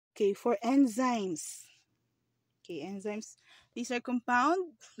Okay, for enzymes. Okay, enzymes. These are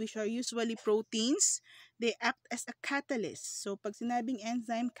compound which are usually proteins. They act as a catalyst. So, pag sinabing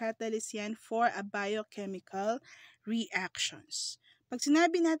enzyme, catalyst yan for a biochemical reactions. Pag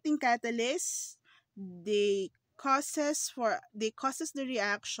sinabi natin catalyst, they causes the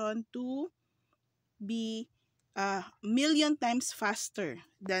reaction to be a million times faster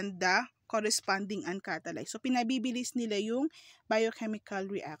than the corresponding uncatalyzed. So, pinabibilis nila yung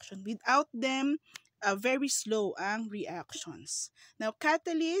biochemical reaction. Without them, very slow ang reactions. Now,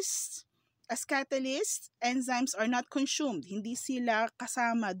 as catalysts, enzymes are not consumed. Hindi sila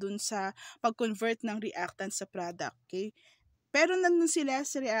kasama dun sa pag-convert ng reactant sa product. Okay? Pero nandun sila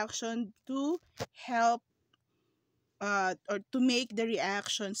sa reaction to help or to make the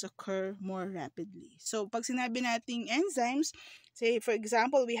reactions occur more rapidly. So, pag sinabi nating enzymes, say for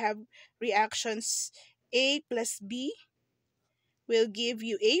example, we have reactions A plus B will give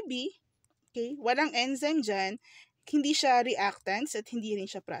you AB. Okay? Walang enzyme dyan, hindi siya reactants at hindi rin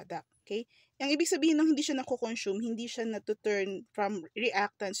siya product. Okay? Ang ibig sabihin nung hindi siya nako-consume, hindi siya na-turn from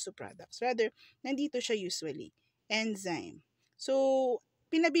reactants to products. Rather, nandito siya usually. Enzyme. So,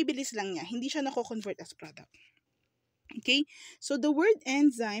 pinabibilis lang niya. Hindi siya nako-convert as product. Okay, so the word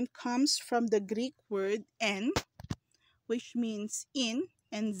enzyme comes from the Greek word en, which means in,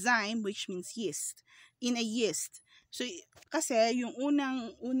 and zyme, which means yeast. In a yeast. So, kasi yung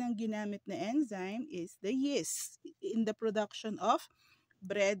unang ginamit na enzyme is the yeast in the production of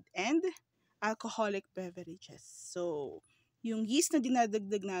bread and alcoholic beverages. So, yung yeast na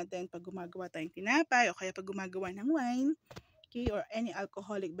dinadagdag natin pag gumagawa tayong tinapay o kaya pag gumagawa ng wine, okay, or any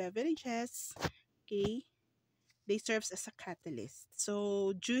alcoholic beverages, okay, they serve as a catalyst.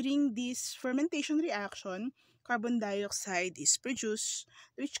 So, during this fermentation reaction, carbon dioxide is produced,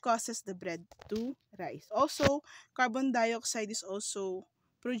 which causes the bread to rise. Also, carbon dioxide is also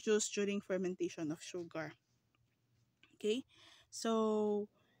produced during fermentation of sugar. Okay? So,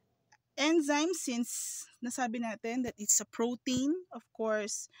 enzyme, since nasabi natin that it's a protein, of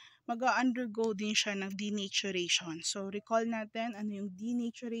course, mag-undergo din siya ng denaturation. So, recall natin ano yung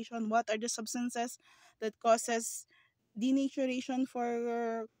denaturation. What are the substances that causes denaturation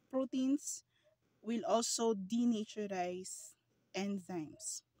for proteins? Will also denaturize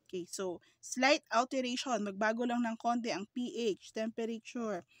enzymes. Okay, so slight alteration, magbago lang ng konti ang pH,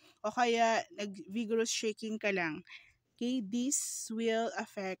 temperature, o kaya nag-vigorous shaking ka lang. Okay, this will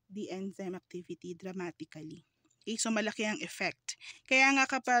affect the enzyme activity dramatically. Okay, so malaki ang effect. Kaya nga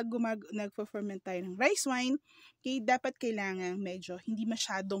kapag nagpo-ferment tayo ng rice wine, okay, dapat kailangan medyo hindi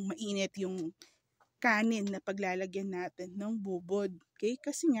masyadong mainit yung kanin na paglalagyan natin ng bubod. Okay,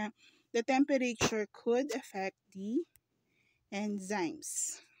 kasi nga the temperature could affect the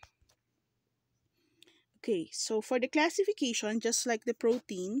enzymes. Okay, so for the classification, just like the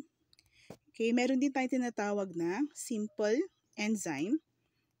protein, okay, meron din tayong tinatawag na simple enzyme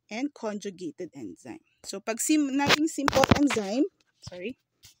and conjugated enzyme. So, pag sinabing simple enzyme,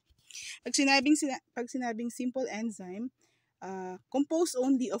 pag sinabing simple enzyme, composed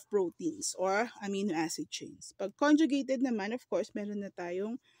only of proteins or amino acid chains. Pag conjugated naman, of course, meron na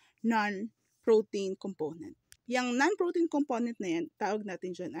tayong non-protein component. Yung non-protein component na yan, tawag natin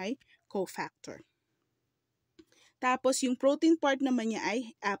dyan ay cofactor. Tapos, yung protein part naman niya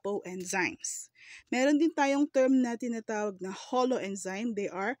ay apoenzymes. Meron din tayong term na tinatawag na holoenzyme. They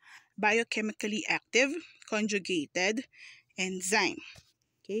are biochemically active, conjugated enzyme.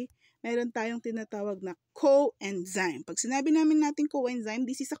 Okay? Meron tayong tinatawag na coenzyme. Pag sinabi natin coenzyme,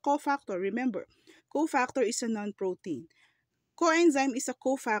 this is a cofactor. Remember, cofactor is a non-protein. Coenzyme is a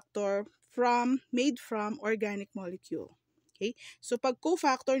cofactor made from organic molecule. Okay? So, pag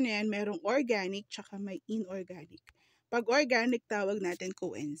cofactor na yan, merong organic tsaka may inorganic. Pag organic, tawag natin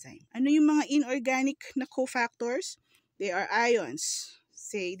coenzyme. Ano yung mga inorganic na cofactors? They are ions.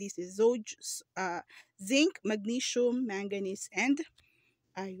 Say, this is zinc, magnesium, manganese, and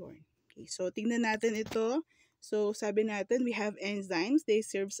iron. Okay, so tingnan natin ito. So, sabi natin, we have enzymes. They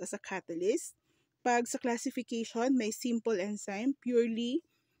serve as a catalyst. Pag sa classification, may simple enzyme, purely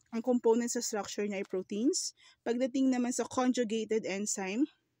ang components sa structure niya ay proteins. Pagdating naman sa conjugated enzyme,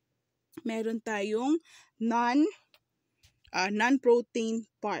 meron tayong non-protein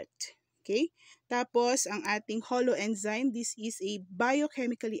part. Okay? Tapos, ang ating holoenzyme, this is a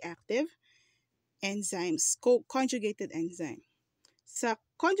biochemically active enzymes, conjugated enzyme. Sa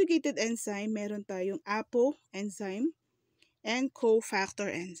conjugated enzyme, meron tayong apoenzyme and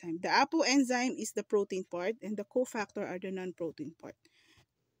cofactor enzyme. The apoenzyme is the protein part and the cofactor are the non-protein part.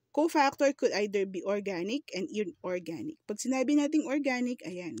 Cofactor could either be organic and inorganic. Pag sinabi nating organic,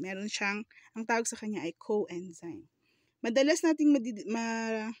 ayan, meron siyang, ang tawag sa kanya ay coenzyme. Madalas nating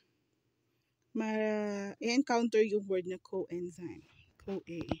ma-encounter yung word na coenzyme.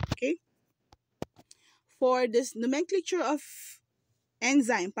 CoA. Okay? For this nomenclature of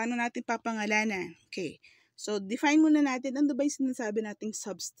enzyme, paano natin papangalanan? Okay. So, define muna natin ano ba yung sinasabi nating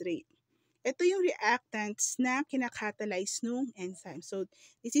substrate. Ito yung reactants na kinakatalyze ng enzyme. So,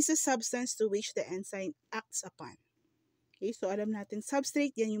 this is a substance to which the enzyme acts upon. Okay, so alam natin,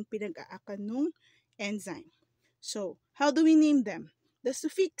 substrate, yan yung pinag-aakan ng enzyme. So, how do we name them? The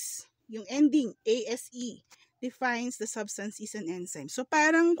suffix, yung ending, ASE, defines the substance is an enzyme. So,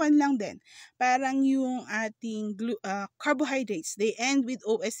 parang kwan lang din. Parang yung ating carbohydrates, they end with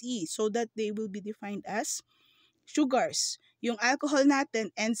OSE so that they will be defined as sugars. Yung alcohol natin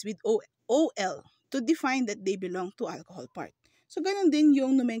ends with OL to define that they belong to alcohol part. So, ganun din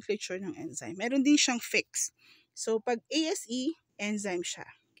yung nomenclature ng enzyme. Meron din siyang fix. So, pag ASE, enzyme siya.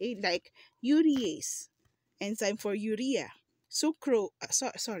 Okay? Like urease, enzyme for urea.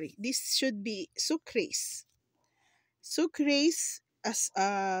 This should be sucrase. Sucrase as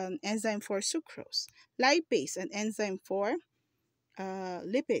an enzyme for sucrose. Lipase, an enzyme for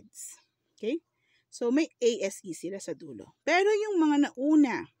lipids. Okay? So, may ASE sila sa dulo. Pero yung mga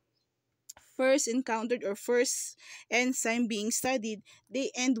nauna, first encountered or first enzyme being studied,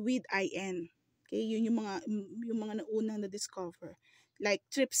 they end with IN. Okay? Yun yung mga naunang na-discover. Like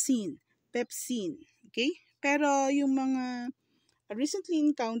trypsin, pepsin. Okay? Pero yung mga recently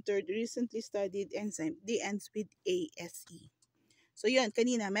encountered, recently studied enzyme, they ends with ASE. So, yun,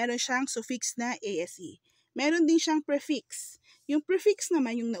 kanina, meron siyang suffix na ASE. Meron din siyang prefix. Yung prefix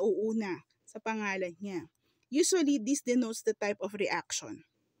naman yung nauuna sa pangalan niya. Usually, this denotes the type of reaction.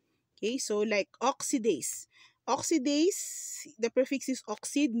 Okay, so like oxidase. Oxidase, the prefix is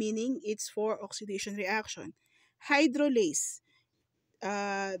oxid, meaning it's for oxidation reaction. Hydrolase.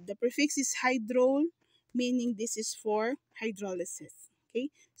 The prefix is hydrol, meaning this is for hydrolysis.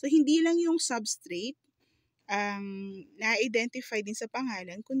 Okay, so hindi lang yung substrate ang na-identify din sa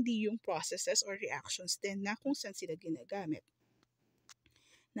pangalan, kundi yung processes or reactions din na kung saan sila ginagamit.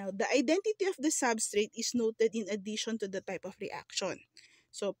 Now, the identity of the substrate is noted in addition to the type of reaction.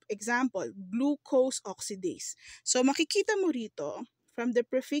 So, example, glucose oxidase. So, makikita mo rito, from the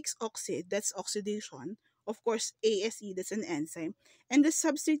prefix oxid, that's oxidation, of course, ASE, that's an enzyme, and the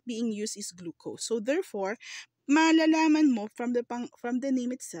substrate being used is glucose. So, therefore, malalaman mo from the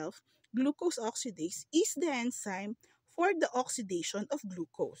name itself, glucose oxidase is the enzyme for the oxidation of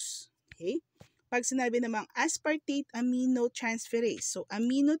glucose. Okay? Pag sinabi namang aspartate aminotransferase, so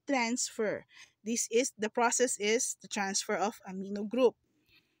amino transfer, the process is the transfer of amino group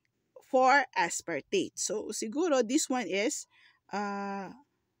for aspartate. So siguro this one is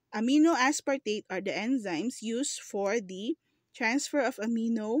amino aspartate are the enzymes used for the transfer of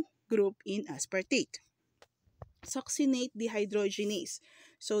amino group in aspartate. Succinate dehydrogenase.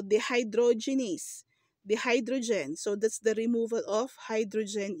 So dehydrogenase, the hydrogen, so that's the removal of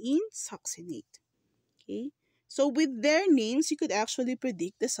hydrogen in succinate. Okay? So with their names, you could actually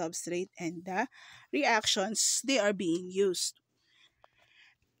predict the substrate and the reactions they are being used.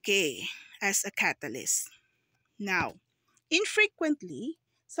 Okay, as a catalyst. Now, infrequently,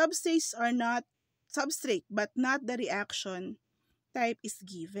 substrates are not substrate but not the reaction type is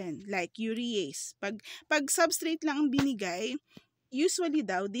given. Like urease. Pag substrate lang ang binigay, usually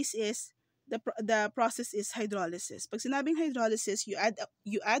daw this is the process is hydrolysis. Pag sinabing hydrolysis, you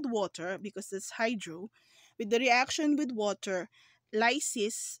add water because it's hydro. With the reaction with water,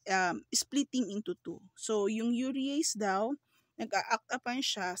 lysis splitting into two. So yung urease daw, nag-a-act upon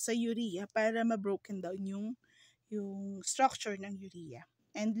siya sa urea para ma-broken down yung structure ng urea.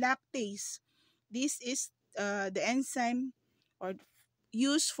 And lactase, this is the enzyme or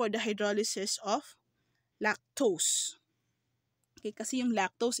used for the hydrolysis of lactose. Okay, kasi yung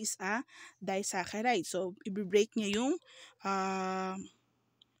lactose is a disaccharide. So, i-break niya yung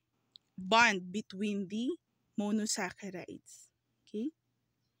bond between the monosaccharides. Okay?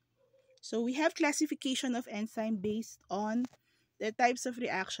 So, we have classification of enzyme based on the types of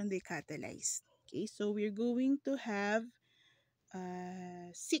reaction they catalyze. Okay, so we're going to have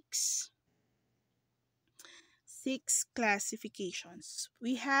six classifications.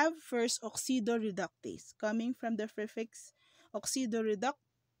 We have first oxidoreductase. Coming from the prefix oxidoreduct,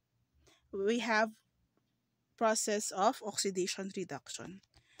 we have process of oxidation reduction.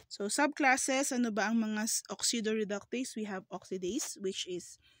 So subclasses, ano ba ang mga oxidoreductase? We have oxidase, which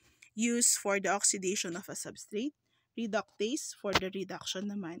is used for the oxidation of a substrate. Reductase for the reduction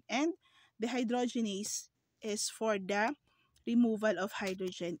naman. And dehydrogenase is for the removal of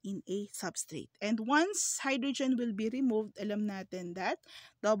hydrogen in a substrate. And once hydrogen will be removed, alam natin that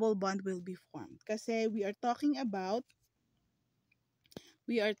double bond will be formed. Kasi we are talking about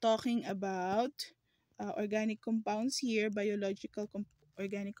We are talking about organic compounds here,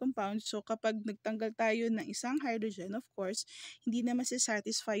 organic compounds. So kapag nagtanggal tayo ng isang hydrogen, of course, hindi na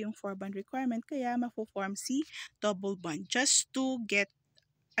masisatisfy yung 4-bond requirement, kaya mapo-form si double bond just to get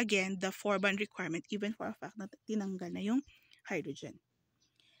again the 4-bond requirement even for a fact na tinanggal na yung hydrogen.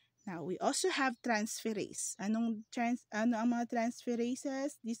 Now, we also have transferase. Ano ang mga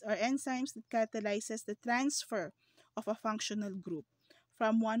transferases? These are enzymes that catalyzes the transfer of a functional group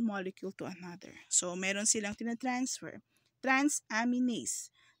from one molecule to another. So, meron silang tinatransfer. Transaminase.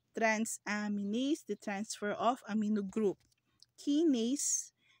 Transaminase, the transfer of amino group.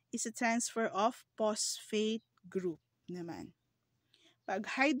 Kinase is a transfer of phosphate group naman. Pag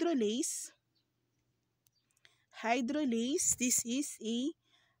hydrolase, this is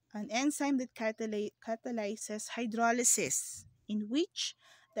an enzyme that catalyzes hydrolysis, in which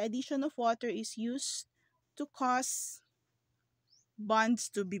the addition of water is used to cause bonds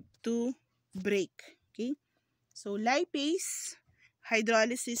to break. Okay? So lipase,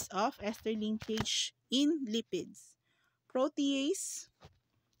 hydrolysis of ester linkage in lipids. Protease,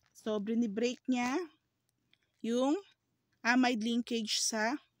 so break niya yung amide linkage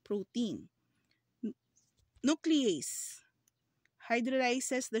sa protein. Nuclease,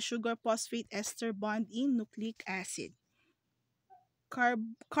 hydrolyzes the sugar phosphate ester bond in nucleic acid.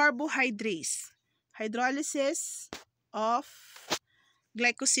 Carbohydrase, hydrolysis of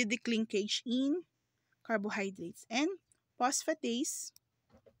glycosidic linkage in carbohydrates. And phosphatase,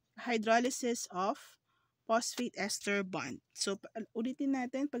 hydrolysis of phosphate ester bond. So, ulitin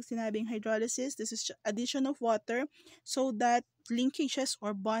natin, pag sinabing hydrolysis, this is addition of water so that linkages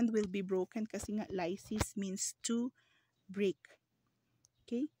or bond will be broken kasi nga lysis means to break.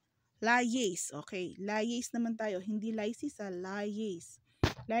 Okay? Lyase. Okay, lyase naman tayo. Hindi lysis, lyase.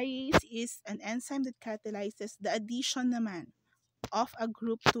 Lyase is an enzyme that catalyzes the addition naman of a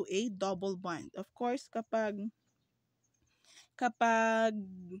group to a double bond. Of course, kapag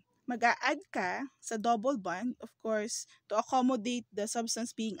mag-a-add ka sa double bond, of course, to accommodate the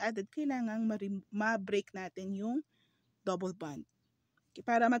substance being added, kailangang ma-break natin yung double bond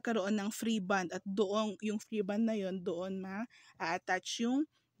para magkaroon ng free bond, at doon yung free bond na yon, doon ma-attach yung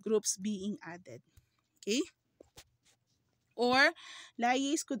groups being added. Okay? Or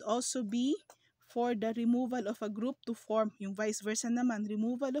lyase could also be for the removal of a group to form, yung vice versa naman,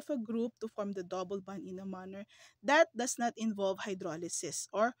 removal of a group to form the double bond in a manner that does not involve hydrolysis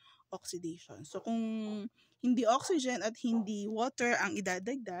or oxidation. So kung hindi oxygen at hindi water ang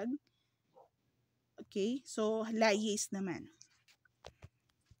idadagdag, okay, so lyase naman.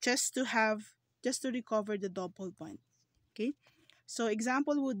 Just to recover the double bond. Okay? So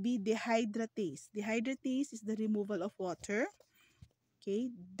example would be dehydratase. Dehydratase is the removal of water. Okay?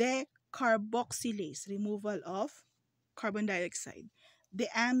 Decarboxylase, removal of carbon dioxide.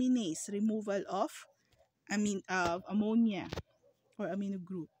 Deaminase, removal of ammonia or amino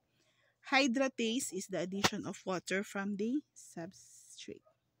group. Hydratase is the addition of water from the substrate.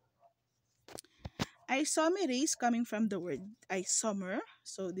 Isomerase, coming from the word isomer.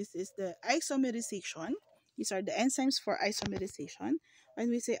 So this is the isomerization. These are the enzymes for isomerization.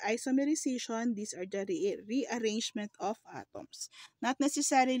 When we say isomerization, these are the rearrangement of atoms. Not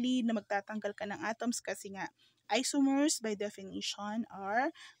necessarily na magtatanggal ka ng atoms kasi nga isomers by definition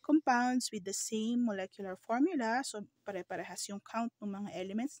are compounds with the same molecular formula. So pare-parehas yung count ng mga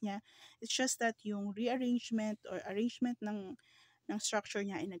elements niya. It's just that yung rearrangement or arrangement ng structure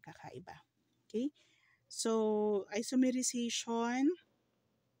niya ay nagkakaiba. Okay? So, isomerization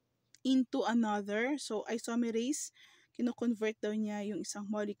into another. So, isomerase, kino-convert daw niya yung isang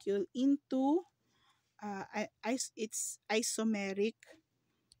molecule into its isomeric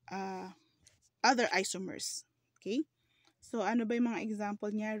other isomers. Okay? So, ano ba yung mga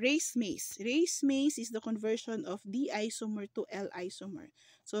example niya? Racemase. Racemase is the conversion of D isomer to L isomer.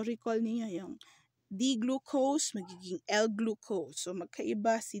 So, recall niyo yung D-glucose magiging L-glucose. So,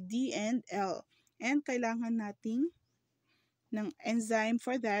 magkaiba si D and L. And kailangan nating ng enzyme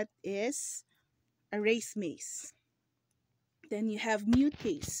for that is a racemase. Then you have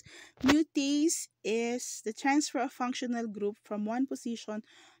mutase. Mutase is the transfer of functional group from one position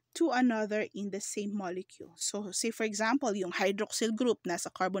to another in the same molecule. So, say for example, yung hydroxyl group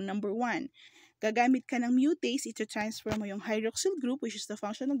nasa carbon number 1. Gagamit ka ng mutase, ito transfer mo yung hydroxyl group, which is the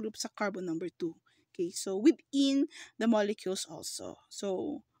functional group, sa carbon number 2. Okay, so within the molecules also.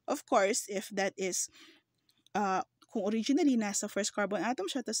 So, of course, if that is, kung originally nasa first carbon atom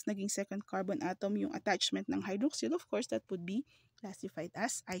siya, tapos naging second carbon atom yung attachment ng hydroxyl, of course, that would be classified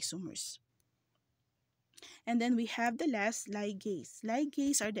as isomers. And then we have the last, ligase.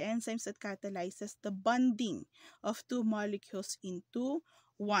 Ligase are the enzymes that catalyzes the bonding of two molecules into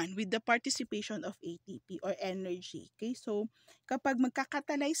one with the participation of ATP or energy. Okay, so kapag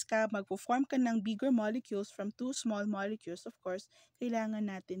magkakatalyze ka, magpo-form ka ng bigger molecules from two small molecules, of course, kailangan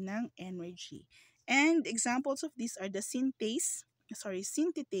natin ng energy. And examples of these are the synthetase.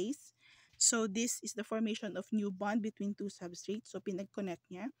 So this is the formation of new bond between two substrates. So pinag-connect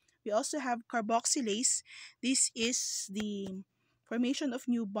niya. We also have carboxylase. This is the formation of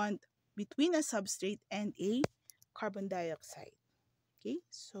new bond between a substrate and a carbon dioxide. Okay,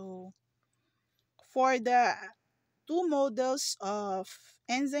 so for the two models of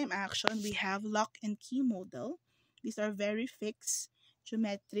enzyme action, we have lock and key model. These are very fixed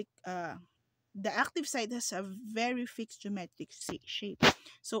geometric. The active site has a very fixed geometric shape.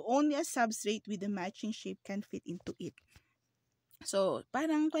 So only a substrate with a matching shape can fit into it. So,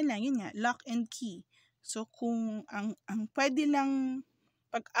 parang kung lang, yun nga, lock and key. So, kung ang pwede lang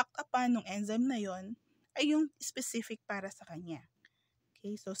pag-act-upan ng enzyme na yon ay yung specific para sa kanya.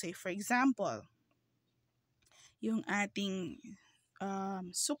 Okay, so say for example, yung ating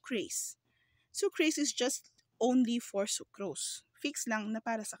sucrase. Sucrase is just only for sucrose. Fix lang na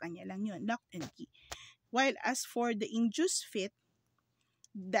para sa kanya lang yun, lock and key. While as for the induced fit,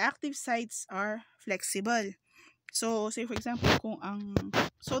 the active sites are flexible. So, say for example,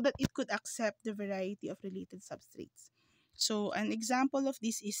 so that it could accept the variety of related substrates. So, an example of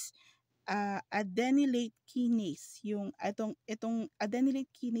this is adenylate kinase. Itong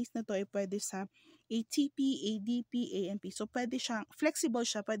adenylate kinase na to ay pwede sa ATP, ADP, AMP. So, pwede siyang, flexible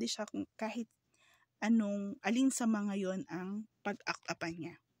siya, pwede siya kahit alin sa mga yon ang pag-act-upan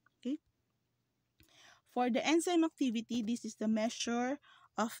niya. Okay? For the enzyme activity, this is the measure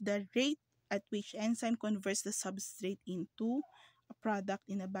of the rate at which enzyme converts the substrate into a product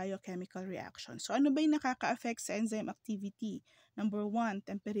in a biochemical reaction. So, ano ba yung nakaka-affect sa enzyme activity? Number one,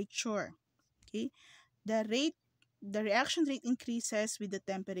 temperature. Okay? The reaction rate increases with the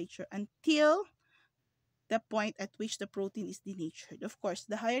temperature until the point at which the protein is denatured. Of course,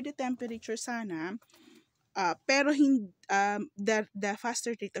 the higher the temperature sana, pero the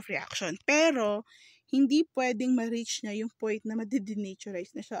faster rate of reaction. Pero, hindi pwedeng ma-reach niya yung point na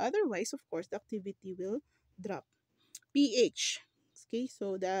ma-denaturize na siya. Otherwise, of course, the activity will drop. pH. Okay,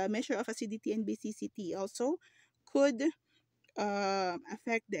 so the measure of acidity and basicity also could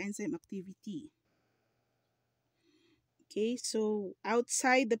affect the enzyme activity. Okay, so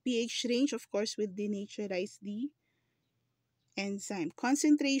outside the pH range, of course, will denaturize the enzyme.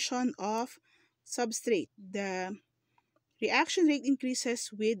 Concentration of substrate. The reaction rate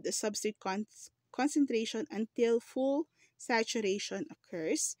increases with the substrate concentration until full saturation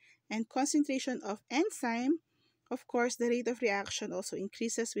occurs. And concentration of enzyme, of course, the rate of reaction also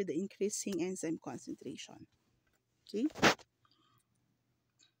increases with the increasing enzyme concentration. Okay?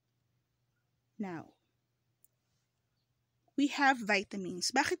 Now, we have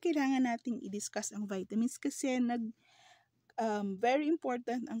vitamins. Bakit kailangan nating i-discuss ang vitamins? Kasi very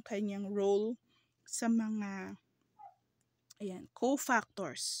important ang kanyang role sa mga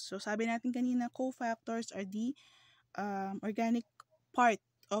cofactors. So, sabi natin kanina, cofactors are the organic part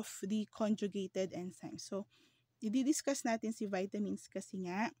of the conjugated enzyme. So, i-discuss natin si vitamins kasi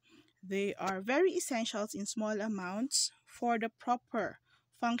nga, they are very essentials in small amounts for the proper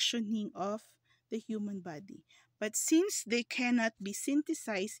functioning of the human body. But since they cannot be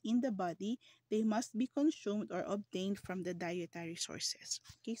synthesized in the body, they must be consumed or obtained from the dietary sources.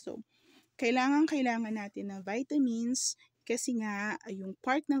 Okay, so, kailangan natin ng vitamins kasi nga yung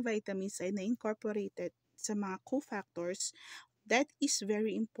part ng vitamins ay na-incorporated sa mga cofactors that is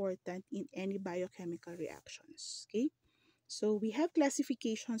very important in any biochemical reactions. Okay? So we have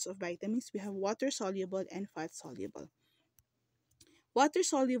classifications of vitamins. We have water-soluble and fat-soluble.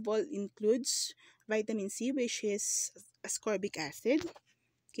 Water-soluble includes vitamin C, which is ascorbic acid.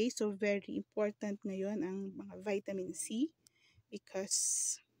 Okay, so very important ngayon ang mga vitamin C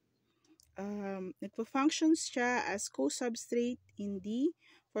because nagpo-functions siya as co-substrate in the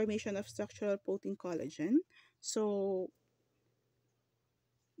formation of structural protein collagen. So,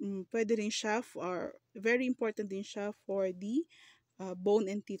 pwede rin siya very important din siya for the bone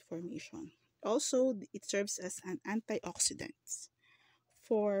and teeth formation. Also, it serves as an antioxidant.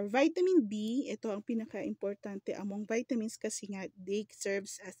 For vitamin B, ito ang pinaka-importante among vitamins kasi nga they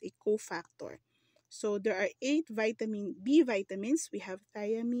serves as a cofactor. So, there are 8 B vitamins. We have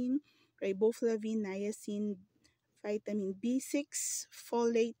thiamine, riboflavin, niacin, vitamin B6,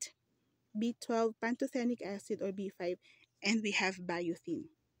 folate, B12, pantothenic acid or B5, and we have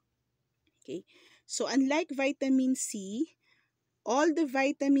biotin. Okay, so unlike vitamin C, All the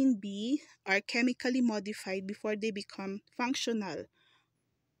vitamin B are chemically modified before they become functional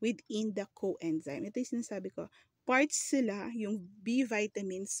within the coenzyme. Ito yung sinasabi ko. Parts sila, yung B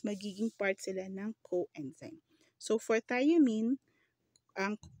vitamins, magiging part sila ng coenzyme. So for thiamine,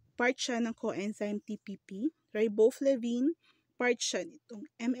 ang part siya ng coenzyme TPP. Riboflavin, part siya nitong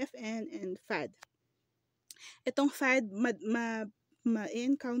MFN and FAD. Itong FAD,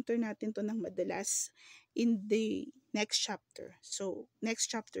 ma-encounter natin to ng madalas in the next chapter. So,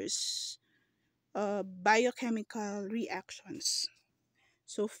 next chapters, biochemical reactions.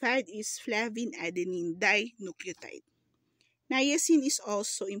 So, FAD is flavin adenine dinucleotide. Niacin is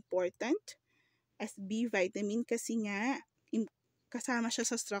also important as B vitamin kasi nga kasama siya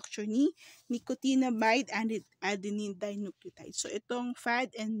sa structure ni nicotinamide adenine dinucleotide. So, itong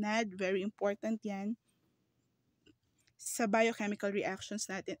FAD and NAD, very important yan sa biochemical reactions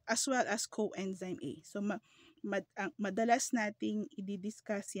natin as well as coenzyme A. So, madalas nating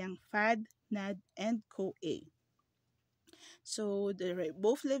i-discuss yung FAD, NAD, and CoA. So, the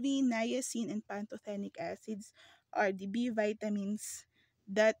riboflavin, niacin, and pantothenic acids are the B vitamins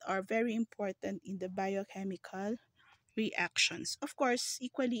that are very important in the biochemical reactions. Of course,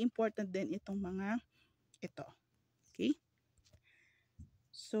 equally important din itong mga ito. Okay?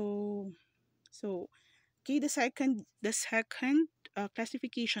 So okay, the second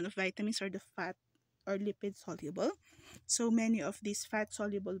classification of vitamins are the fat or lipid soluble. So many of these fat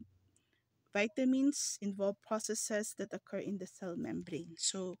soluble vitamins involve processes that occur in the cell membrane.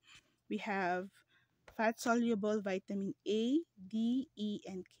 So we have fat soluble vitamin A, D, E,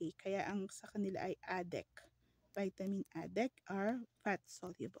 and K. Kaya ang sa kanila ay ADEC. Vitamin ADEC are fat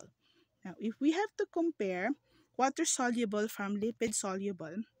soluble. Now, if we have to compare water soluble from lipid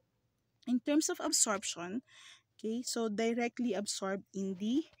soluble, in terms of absorption, okay, so directly absorbed in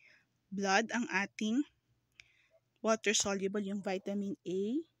the blood ang ating water soluble, yung vitamin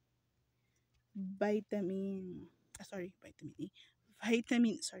A, vitamin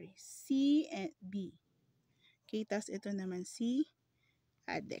C and B. Okay, tas ito naman si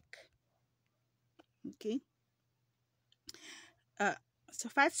ADEC. Okay. So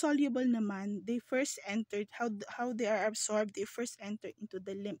fat soluble naman, they first entered, how they are absorbed, they first enter into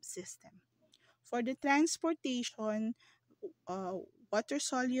the lymph system. For the transportation, water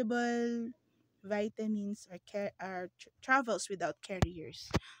soluble vitamins travels without carriers,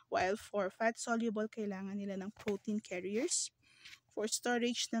 while for fat soluble kailangan nila ng protein carriers. For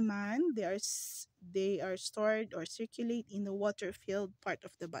storage naman, they are stored or circulate in the water filled part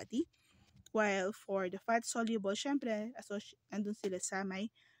of the body, while for the fat soluble, syempre andun sila sa may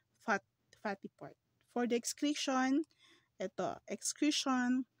fatty part. For the excretion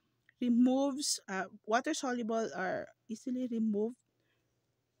removes, water soluble are easily removed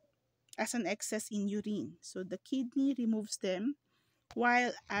as an excess in urine. So the kidney removes them,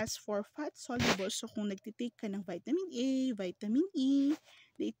 while as for fat soluble, so kung nagtitake ka ng vitamin A, vitamin E,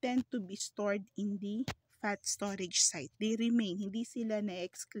 they tend to be stored in the fat storage site. They remain, hindi sila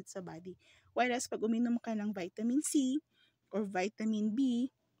na-excrete sa body. Whereas pag uminom ka ng vitamin C or vitamin B,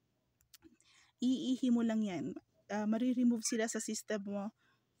 iihi mo lang yan. Mariremove sila sa system mo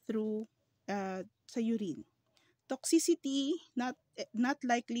through sa urine. Toxicity, not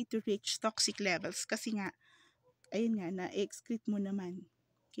likely to reach toxic levels kasi nga, ayun nga, na-excrete mo naman.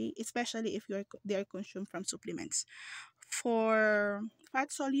 Okay? Especially if they are consumed from supplements. For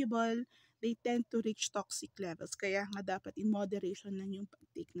fat soluble, they tend to reach toxic levels. Kaya nga dapat in moderation lang yung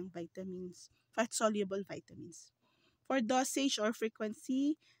pag-take ng vitamins, fat soluble vitamins. For dosage or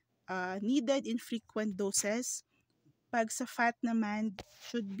frequency, needed in frequent doses. Pag sa fat naman,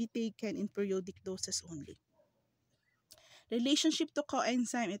 should be taken in periodic doses only. Relationship to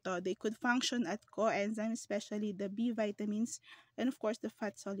coenzyme, ito, they could function at coenzyme, especially the B vitamins, and of course the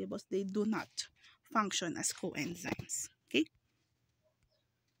fat solubles, they do not function as coenzymes.